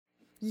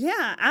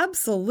Yeah,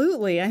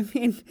 absolutely. I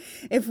mean,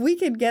 if we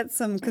could get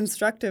some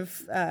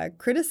constructive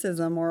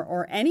criticism,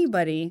 or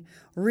anybody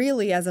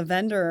really as a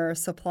vendor or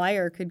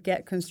supplier could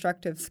get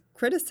constructive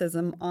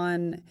criticism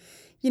on,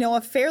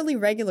 a fairly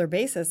regular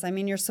basis. I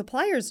mean, your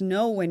suppliers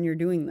know when you're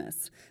doing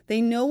this.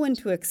 They know when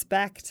to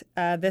expect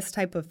this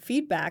type of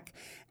feedback,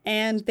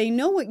 and they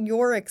know what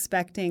you're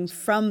expecting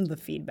from the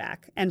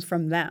feedback and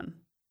from them.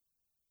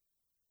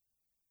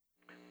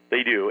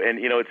 They do. And,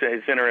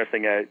 it's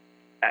interesting.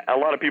 A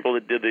lot of people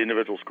that did the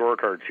individual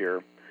scorecards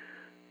here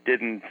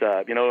didn't,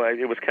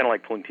 it was kind of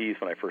like pulling teeth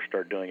when I first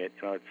started doing it.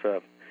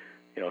 It's,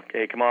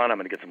 hey, come on, I'm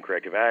going to get some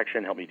corrective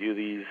action, help me do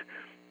these.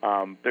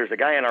 There's a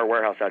guy in our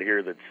warehouse out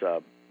here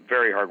that's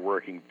very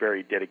hardworking,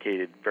 very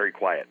dedicated, very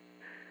quiet,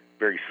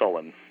 very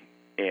sullen.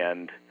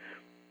 And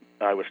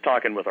I was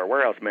talking with our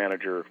warehouse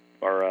manager,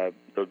 the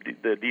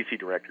DC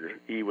director.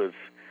 He was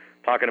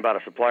talking about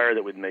a supplier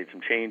that we'd made some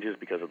changes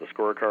because of the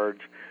scorecards.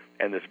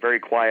 And this very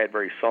quiet,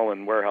 very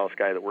sullen warehouse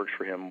guy that works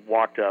for him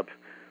walked up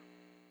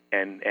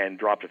and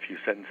dropped a few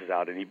sentences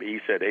out. And he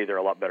said, hey, they're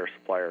a lot better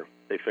supplier.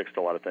 They fixed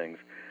a lot of things.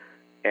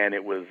 And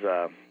it was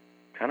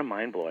kind of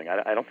mind-blowing.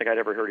 I don't think I'd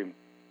ever heard him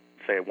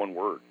say one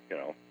word,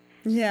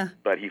 Yeah.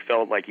 But he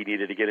felt like he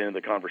needed to get into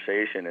the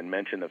conversation and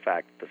mention the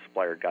fact that the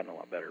supplier had gotten a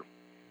lot better.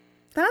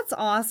 That's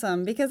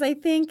awesome, because I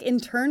think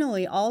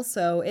internally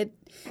also it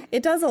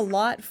does a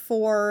lot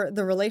for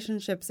the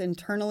relationships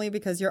internally,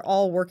 because you're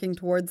all working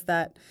towards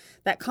that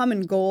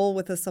common goal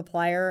with a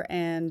supplier,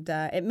 and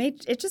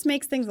it just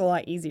makes things a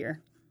lot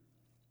easier.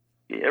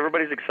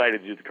 Everybody's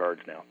excited to do the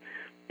cards now,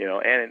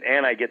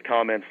 and I get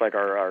comments like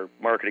our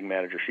marketing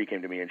manager. She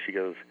came to me and she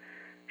goes,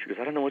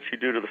 I don't know what you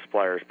do to the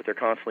suppliers, but they're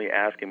constantly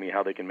asking me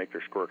how they can make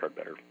their scorecard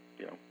better.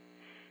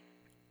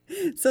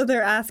 So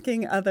they're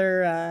asking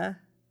other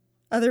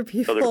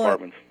people, other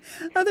departments,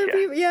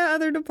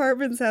 other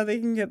departments how they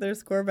can get their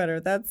score better.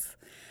 That's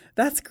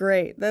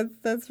great.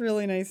 That's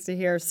really nice to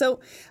hear. So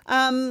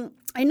I'm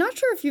not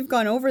sure if you've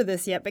gone over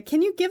this yet, but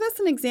can you give us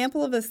an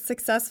example of a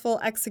successful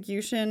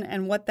execution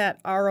and what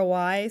that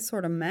ROI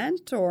sort of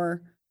meant?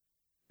 Or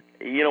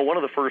one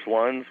of the first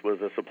ones was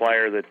a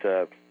supplier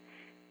that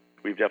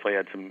we've definitely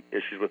had some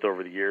issues with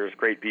over the years.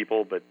 Great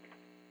people, but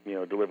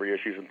delivery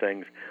issues and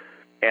things.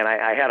 And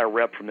I had a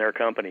rep from their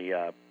company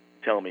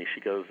tell me, she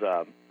goes,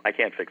 I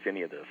can't fix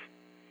any of this.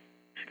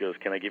 She goes,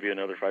 can I give you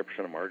another 5%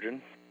 of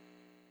margin?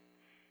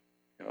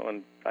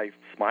 And I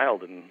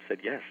smiled and said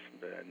yes.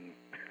 And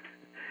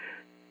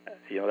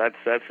that's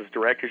as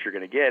direct as you're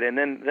going to get. And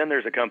then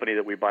there's a company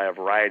that we buy a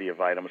variety of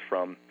items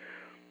from,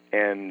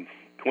 and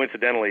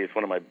coincidentally, it's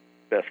one of my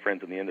best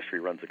friends in the industry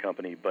runs the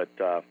company, but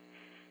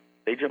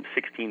they jumped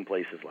 16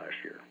 places last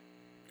year.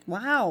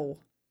 Wow.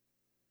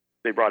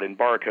 They brought in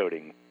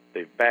barcoding.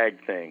 They've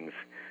bagged things.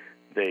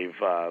 They've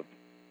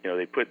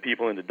they put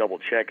people into double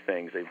check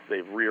things.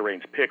 They've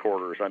rearranged pick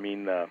orders. I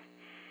mean, and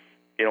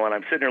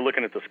I'm sitting there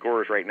looking at the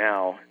scores right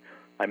now.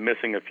 I'm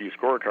missing a few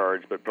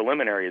scorecards, but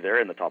preliminary, they're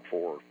in the top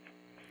 4.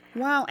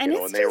 Wow, and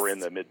and they were in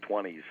the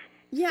mid-20s.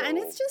 Yeah, so, and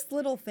it's just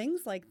little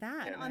things like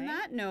that. Yeah, on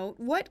that note,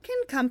 what can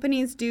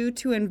companies do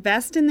to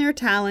invest in their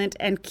talent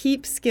and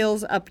keep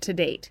skills up to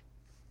date?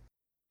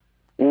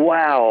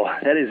 Wow,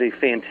 that is a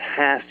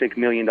fantastic $1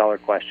 million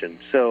question.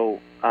 So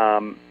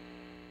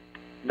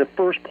the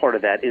first part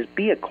of that is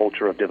be a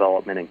culture of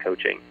development and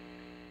coaching.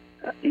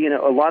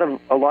 A lot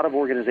of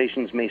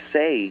organizations may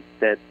say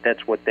that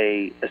that's what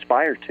they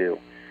aspire to,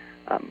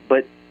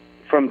 but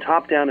from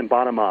top down and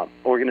bottom up,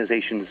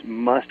 organizations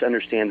must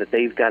understand that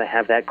they've got to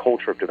have that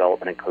culture of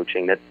development and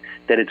coaching, that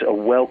it's a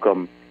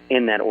welcome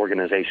in that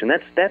organization.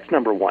 That's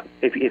number one.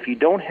 If you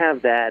don't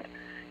have that,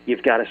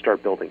 you've got to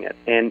start building it.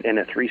 And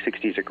a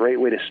 360 is a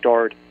great way to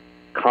start.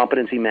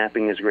 Competency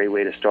mapping is a great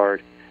way to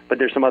start. But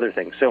there's some other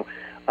things. So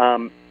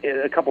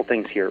a couple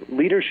things here.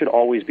 Leaders should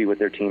always be with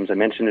their teams. I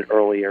mentioned it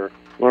earlier.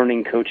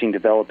 Learning, coaching,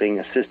 developing,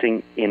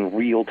 assisting in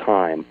real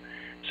time.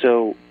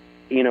 So,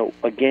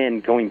 again,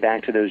 going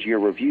back to those year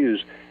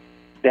reviews,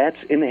 that's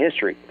in the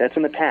history. That's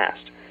in the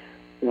past.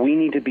 We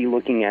need to be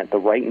looking at the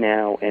right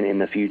now and in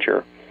the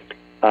future.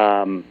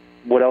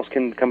 What else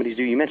can companies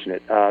do? You mentioned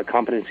it.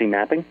 Competency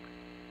mapping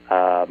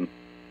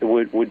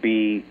would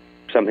be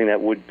something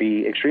that would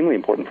be extremely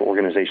important for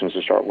organizations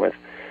to start with.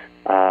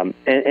 And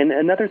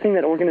another thing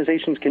that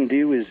organizations can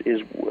do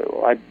is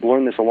I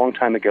learned this a long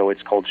time ago.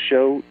 It's called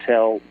show,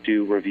 tell,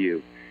 do,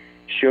 review.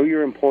 Show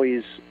your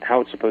employees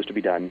how it's supposed to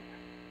be done.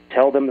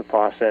 Tell them the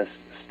process,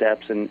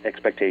 steps, and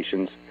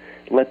expectations.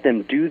 Let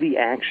them do the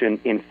action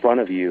in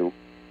front of you,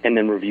 and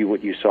then review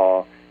what you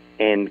saw,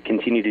 and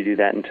continue to do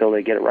that until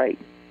they get it right,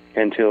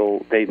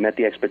 until they've met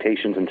the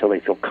expectations, until they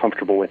feel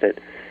comfortable with it.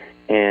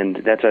 And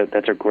that's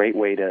a great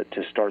way to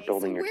start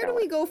building your talent. Where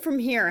do we go from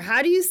here?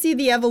 How do you see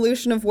the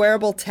evolution of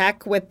wearable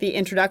tech with the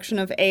introduction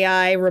of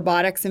AI,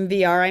 robotics, and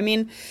VR? I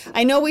mean,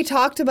 I know we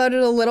talked about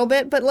it a little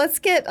bit, but let's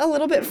get a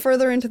little bit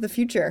further into the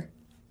future.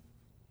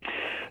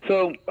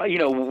 So,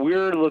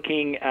 we're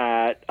looking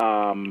at,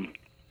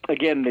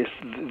 again,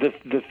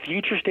 the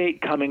future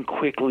state coming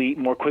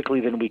more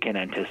quickly than we can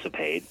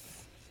anticipate.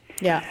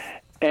 Yeah.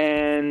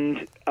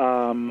 And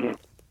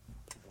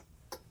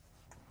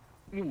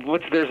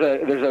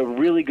there's a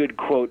really good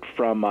quote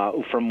from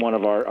one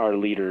of our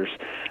leaders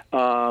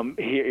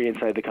here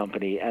inside the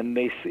company, and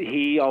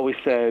he always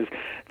says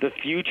the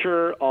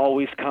future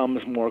always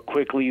comes more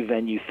quickly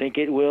than you think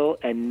it will,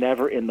 and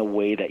never in the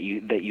way that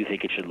you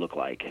think it should look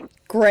like.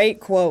 Great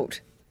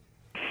quote.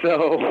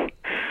 So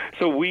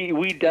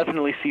we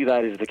definitely see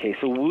that as the case.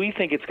 So we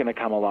think it's going to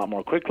come a lot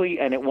more quickly,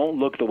 and it won't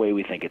look the way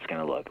we think it's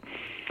going to look.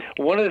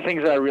 One of the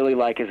things that I really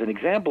like as an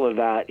example of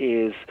that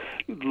is,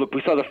 look,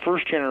 we saw the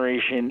first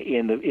generation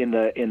in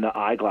the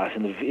eyeglass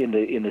in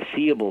the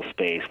seeable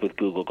space with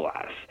Google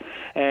Glass,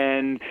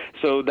 and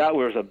so that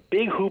was a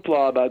big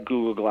hoopla about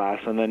Google Glass,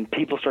 and then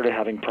people started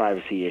having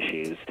privacy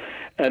issues,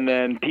 and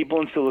then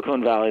people in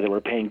Silicon Valley that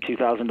were paying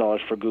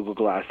 $2,000 for Google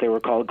Glass, they were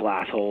called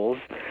glass holes,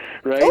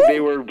 right? Ooh. They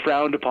were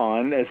frowned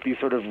upon as these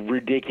sort of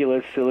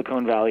ridiculous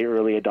Silicon Valley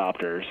early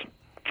adopters.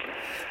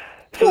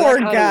 So Poor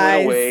that kind guys.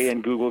 of went away,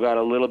 and Google got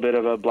a little bit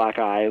of a black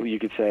eye, you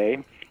could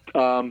say.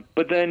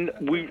 But then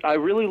I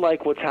really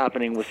like what's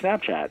happening with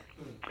Snapchat.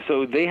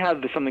 So they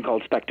have something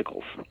called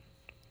Spectacles.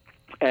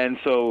 And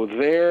so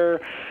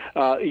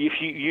if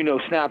you know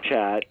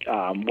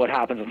Snapchat, what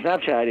happens on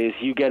Snapchat is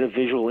you get a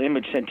visual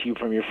image sent to you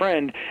from your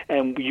friend,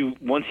 and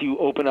once you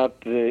open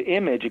up the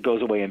image, it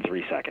goes away in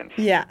 3 seconds.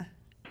 Yeah.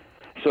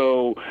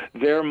 So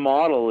their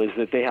model is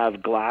that they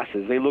have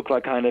glasses. They look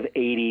like kind of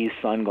 80s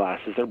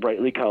sunglasses. They're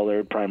brightly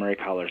colored, primary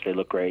colors. They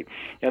look great.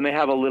 And they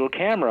have a little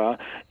camera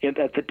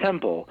at the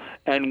temple.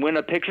 And when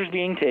a picture's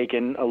being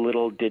taken, a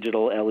little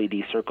digital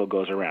LED circle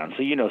goes around.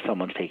 So you know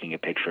someone's taking a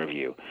picture of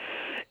you.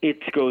 It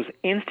goes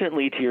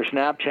instantly to your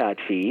Snapchat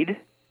feed,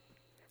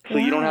 so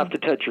you don't have to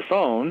touch your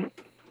phone.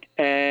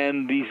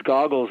 And these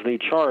goggles, they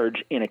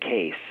charge in a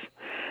case.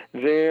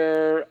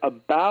 They're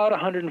about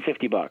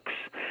 $150,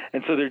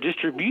 and so their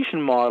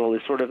distribution model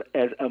is sort of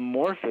as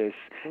amorphous.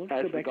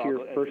 Let's go back to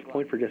your first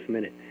point for just a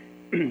minute,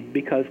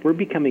 because we're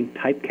becoming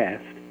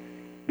typecast,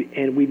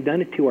 and we've done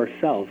it to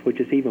ourselves,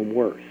 which is even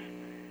worse.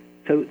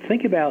 So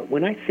think about,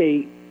 when I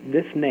say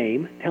this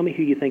name, tell me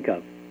who you think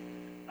of,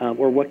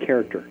 or what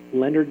character.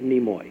 Leonard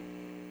Nimoy.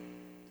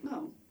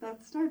 Oh,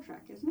 that's Star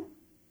Trek, isn't it?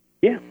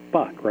 Yeah,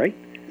 Spock, right?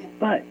 Yeah.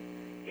 But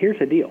here's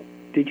the deal.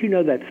 Did you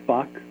know that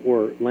Spock,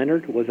 or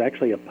Leonard, was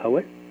actually a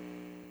poet?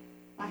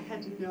 I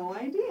had no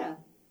idea.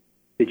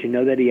 Did you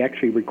know that he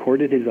actually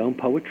recorded his own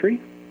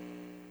poetry?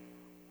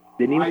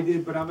 Didn't he? I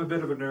did, but I'm a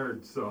bit of a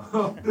nerd, so.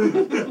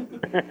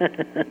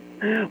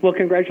 Well,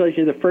 congratulations.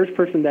 You're the first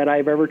person that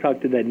I've ever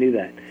talked to that knew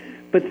that.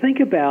 But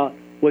think about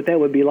what that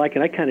would be like,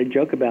 and I kind of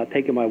joke about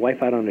taking my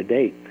wife out on a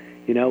date,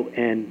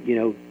 and,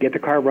 get the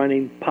car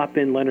running, pop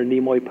in Leonard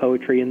Nimoy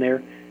poetry in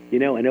there,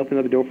 and open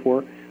up the door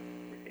for her.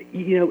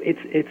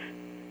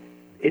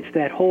 It's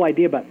that whole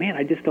idea about, man,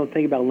 I just don't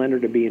think about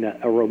Leonard as being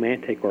a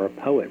romantic or a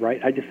poet,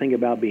 right? I just think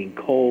about being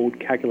cold,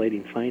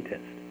 calculating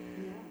scientist,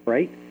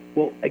 right?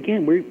 Well,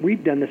 again,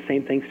 we've done the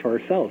same things to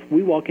ourselves.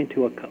 We walk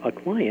into a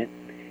client,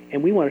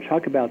 and we want to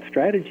talk about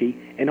strategy,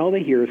 and all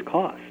they hear is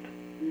cost.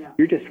 Yeah.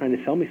 You're just trying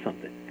to sell me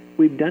something.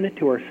 We've done it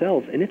to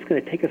ourselves, and it's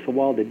going to take us a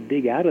while to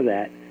dig out of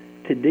that,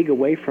 to dig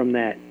away from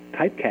that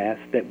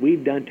typecast that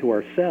we've done to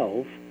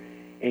ourselves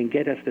and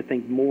get us to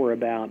think more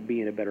about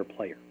being a better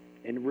player.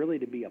 And really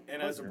to be a partner.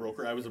 And as a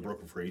broker, I was a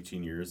broker for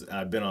 18 years.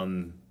 I've been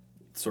on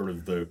sort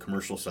of the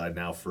commercial side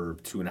now for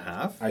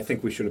 2.5. I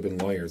think we should have been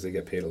lawyers. They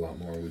get paid a lot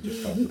more. We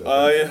just talked about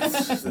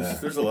that. Yeah.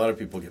 There's a lot of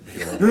people get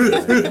paid a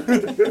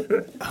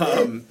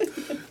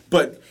lot.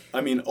 But,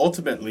 I mean,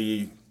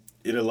 ultimately,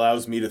 it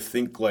allows me to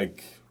think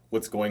like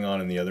what's going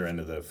on the other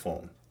end of the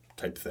phone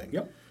type thing.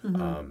 Yep.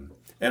 Mm-hmm.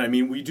 And, I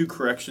mean, we do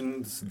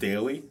corrections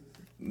daily.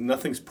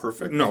 Nothing's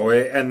perfect. No,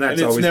 and that's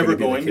it's always never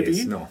going to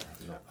be. be. No.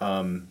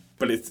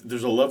 But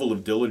there's a level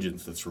of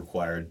diligence that's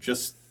required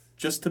just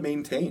to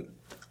maintain.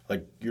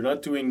 Like, you're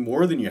not doing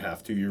more than you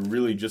have to. You're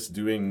really just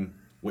doing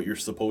what you're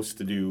supposed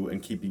to do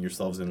and keeping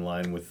yourselves in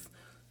line with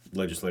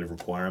legislative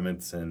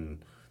requirements, and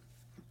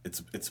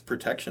it's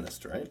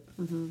protectionist, right?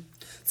 Mm-hmm.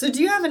 So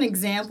do you have an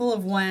example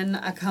of when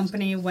a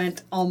company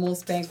went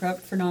almost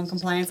bankrupt for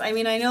noncompliance? I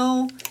mean, I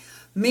know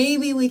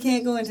maybe we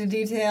can't go into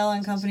detail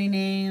on company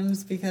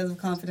names because of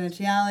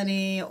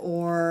confidentiality,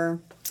 or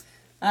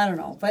I don't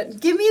know, but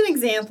give me an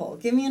example.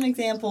 Give me an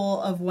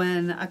example of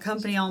when a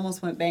company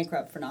almost went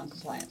bankrupt for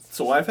noncompliance.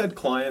 So I've had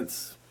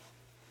clients,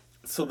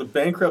 so the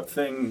bankrupt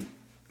thing,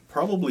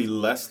 probably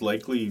less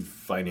likely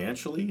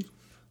financially,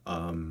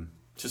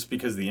 just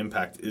because the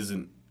impact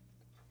isn't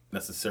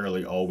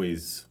necessarily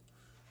always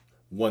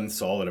one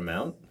solid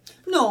amount.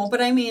 No,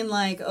 but I mean,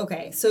 like,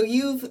 okay, so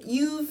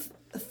you've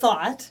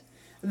thought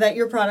that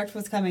your product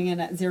was coming in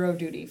at zero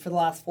duty for the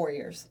last 4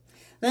 years.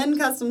 Then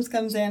Customs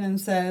comes in and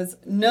says,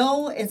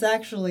 no, it's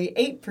actually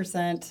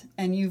 8%,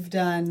 and you've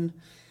done,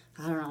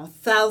 I don't know,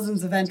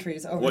 thousands of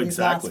entries over these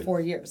last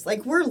 4 years.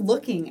 Like, we're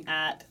looking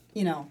at,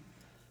 a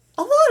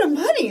lot of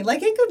money.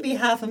 Like, it could be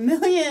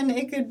 $500,000,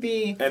 it could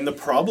be... And the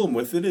problem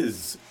with it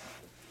is,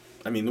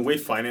 I mean, the way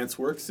finance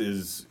works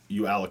is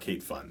you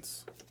allocate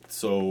funds.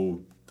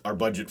 So our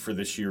budget for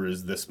this year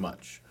is this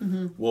much.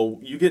 Mm-hmm. Well,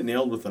 you get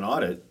nailed with an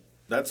audit,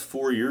 that's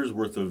 4 years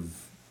worth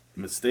of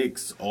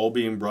mistakes all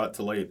being brought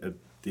to light at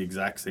the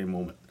exact same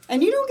moment.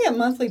 And you don't get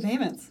monthly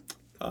payments.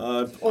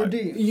 Or do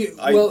you?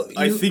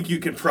 I think you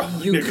can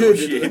probably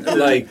negotiate.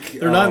 Like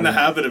they're not in the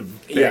habit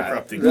of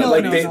bankrupting. They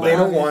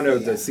don't want to.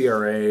 The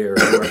CRA or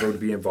whoever would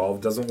be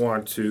involved doesn't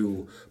want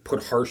to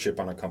put hardship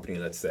on a company.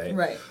 Let's say.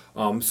 Right.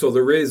 So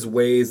there is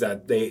ways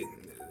that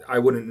I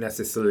wouldn't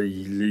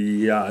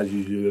necessarily.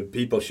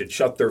 People should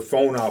shut their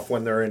phone off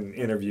when they're in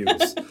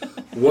interviews.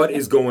 What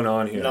is going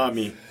on here? Not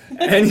me.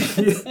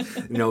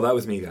 No, that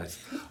was me, guys.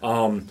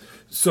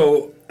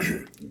 So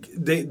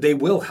they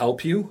will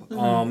help you,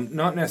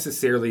 not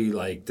necessarily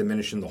like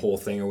diminishing the whole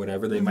thing or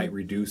whatever. They might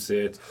reduce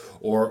it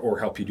or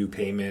help you do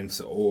payments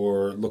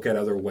or look at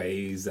other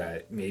ways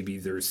that maybe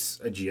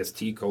there's a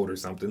GST code or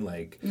something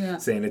like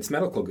saying it's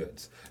medical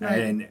goods. Right.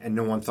 And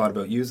no one thought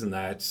about using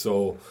that.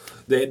 So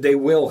they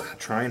will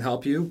try and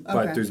help you,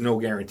 but there's no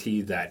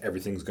guarantee that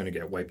everything's going to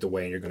get wiped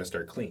away and you're going to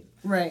start clean.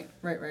 Right.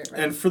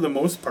 And for the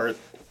most part,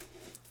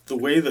 the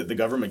way that the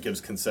government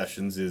gives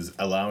concessions is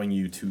allowing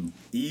you to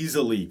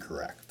easily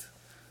correct.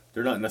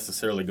 They're not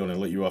necessarily going to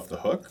let you off the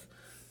hook,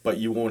 but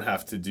you won't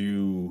have to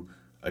do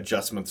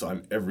adjustments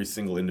on every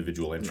single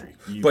individual entry.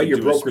 But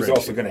your broker's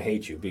also going to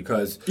hate you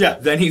because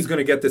then he's going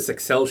to get this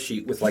Excel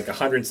sheet with like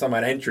 100 some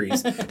odd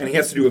entries, and he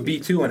has to do a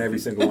B2 on every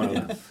single one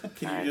of them.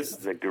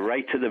 The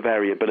greater the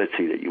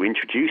variability that you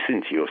introduce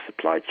into your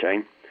supply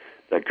chain,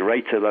 the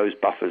greater those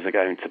buffers are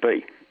going to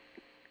be.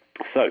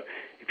 So,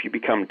 if you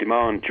become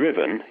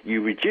demand-driven,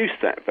 you reduce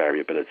that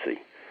variability.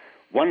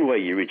 One way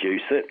you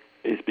reduce it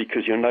is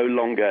because you're no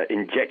longer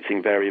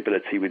injecting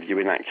variability with your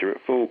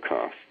inaccurate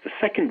forecast. The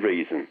second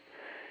reason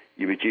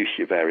you reduce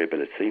your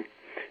variability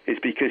is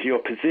because you're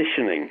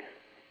positioning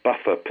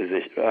buffer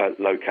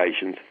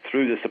locations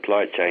through the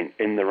supply chain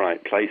in the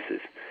right places.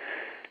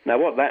 Now,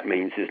 what that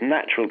means is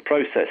natural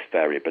process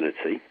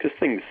variability, because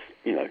things,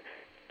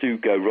 do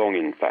go wrong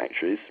in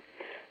factories.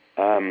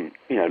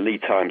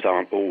 Lead times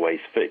aren't always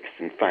fixed.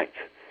 In fact,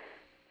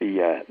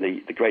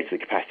 the greater the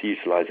capacity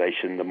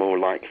utilization, the more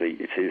likely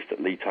it is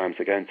that lead times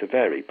are going to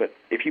vary. But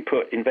if you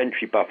put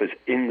inventory buffers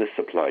in the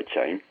supply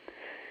chain,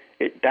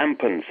 it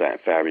dampens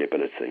that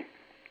variability.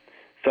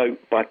 So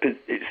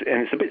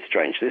it's a bit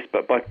strange this,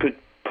 but by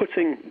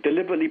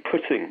deliberately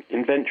putting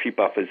inventory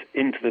buffers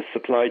into the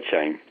supply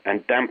chain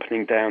and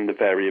dampening down the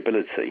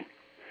variability,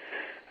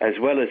 as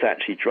well as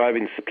actually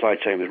driving the supply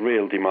chain with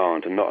real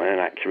demand and not an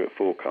inaccurate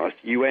forecast,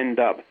 you end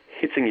up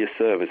hitting your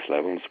service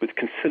levels with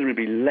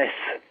considerably less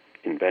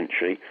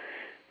inventory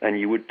than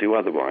you would do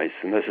otherwise.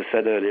 And as I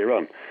said earlier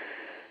on,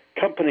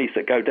 companies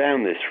that go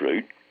down this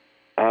route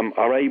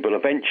are able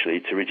eventually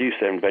to reduce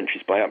their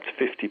inventories by up to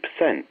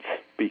 50%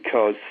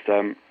 because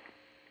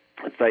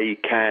they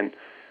can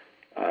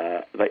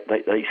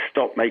they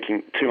stop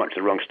making too much of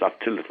the wrong stuff,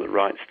 too little of the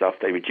right stuff.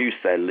 They reduce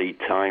their lead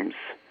times.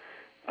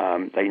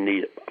 They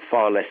need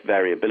far less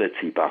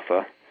variability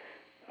buffer.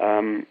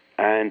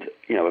 And,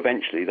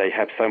 eventually they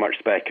have so much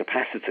spare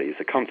capacity as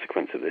a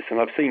consequence of this. And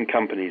I've seen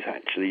companies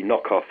actually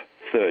knock off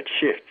third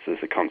shifts as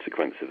a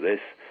consequence of this,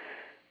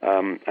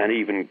 and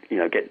even,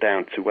 get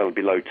down to well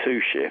below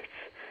 2 shifts.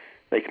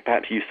 They can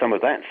perhaps use some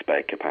of that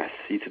spare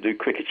capacity to do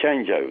quicker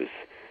changeovers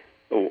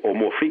or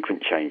more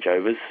frequent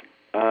changeovers.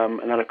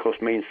 And that, of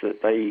course, means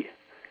that they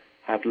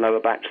have lower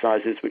batch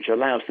sizes, which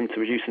allows them to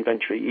reduce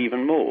inventory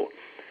even more.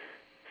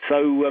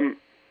 So,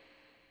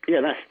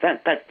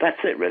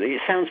 that's it, really.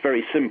 It sounds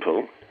very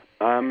simple,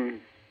 and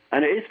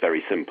it is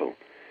very simple.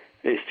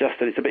 It's just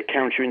that it's a bit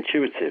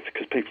counterintuitive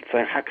because people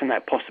say, how can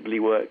that possibly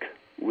work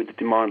with the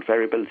demand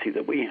variability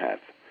that we have?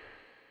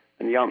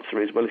 And the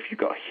answer is, well, if you've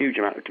got a huge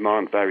amount of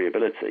demand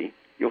variability,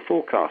 your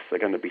forecasts are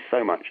going to be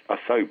so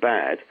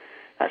bad.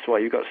 That's why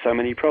you've got so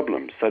many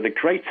problems. So the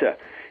greater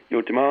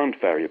your demand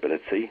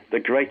variability, the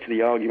greater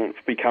the argument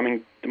for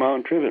becoming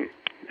demand-driven.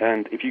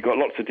 And if you've got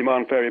lots of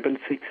demand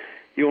variability,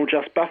 you'll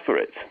just buffer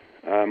it,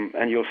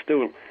 and you'll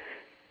still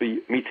be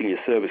meeting your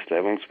service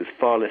levels with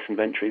far less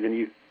inventory than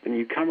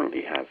you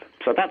currently have.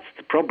 So that's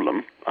the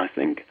problem, I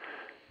think.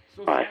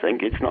 I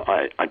think it's not.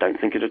 I don't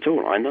think it at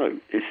all. I know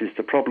this is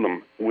the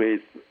problem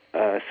with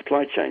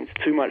supply chains.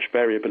 Too much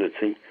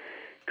variability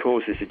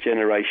causes a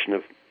generation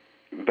of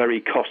very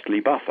costly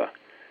buffer.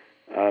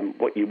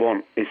 What you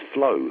want is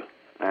flow,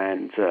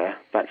 and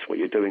that's what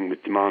you're doing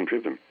with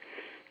demand-driven.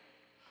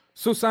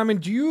 So, Simon,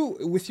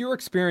 with your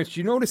experience, do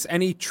you notice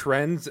any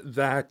trends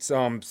that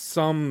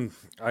some,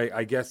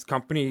 I guess,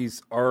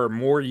 companies are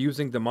more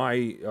using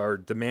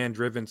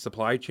demand-driven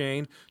supply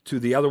chain to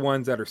the other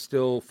ones that are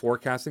still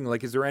forecasting?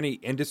 Like, is there any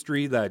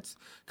industry that's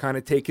kind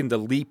of taken the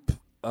leap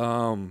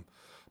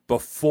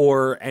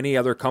before any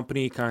other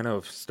company kind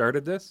of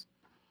started this?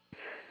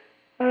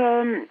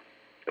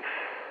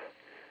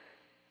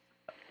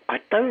 I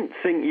don't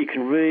think you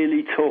can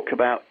really talk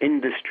about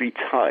industry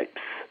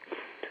types.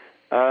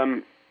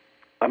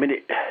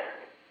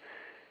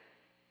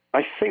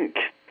 I think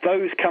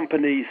those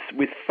companies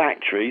with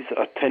factories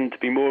tend to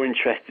be more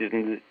interested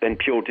than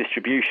pure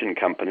distribution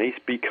companies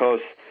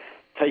because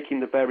taking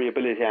the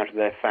variability out of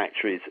their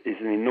factories is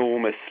an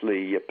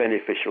enormously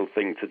beneficial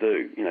thing to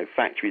do.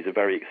 Factories are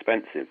very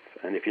expensive,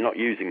 and if you're not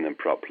using them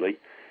properly,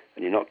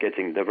 and you're not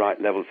getting the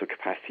right levels of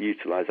capacity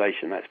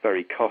utilization, that's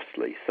very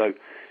costly. So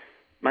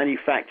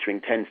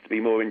manufacturing tends to be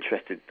more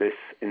interested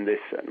in this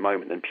at the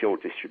moment than pure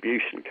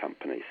distribution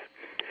companies.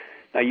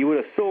 Now, you would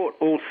have thought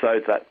also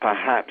that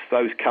perhaps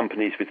those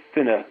companies with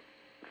thinner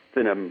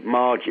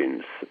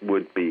margins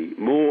would be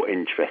more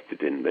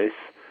interested in this.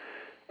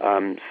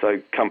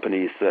 So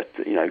companies that,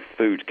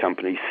 food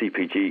companies,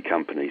 CPG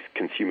companies,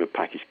 consumer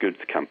packaged goods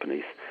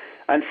companies,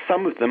 and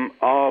some of them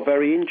are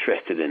very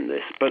interested in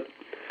this. But,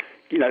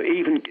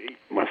 even,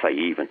 when I say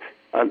even,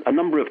 a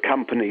number of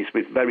companies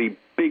with very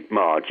big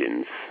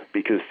margins,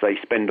 because they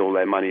spend all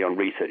their money on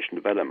research and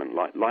development,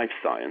 like life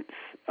science,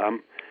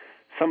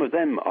 some of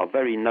them are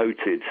very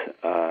noted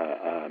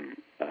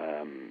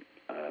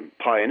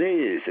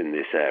pioneers in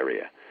this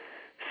area.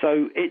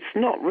 So it's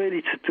not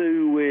really to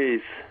do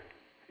with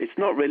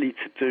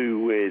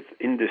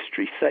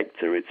industry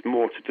sector. It's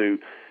more to do.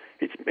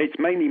 It's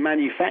mainly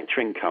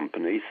manufacturing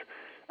companies,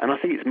 and I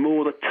think it's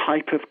more the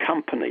type of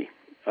company.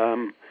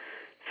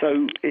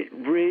 So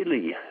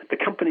the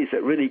companies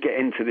that really get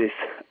into this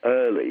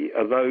early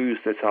are those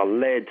that are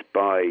led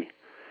by,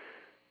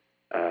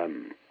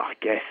 I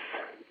guess,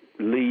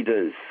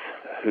 leaders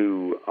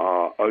who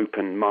are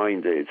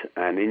open-minded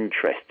and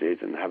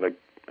interested and have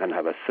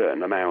a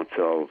certain amount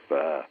of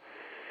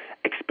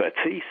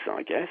expertise,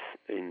 I guess,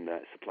 in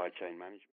supply chain management.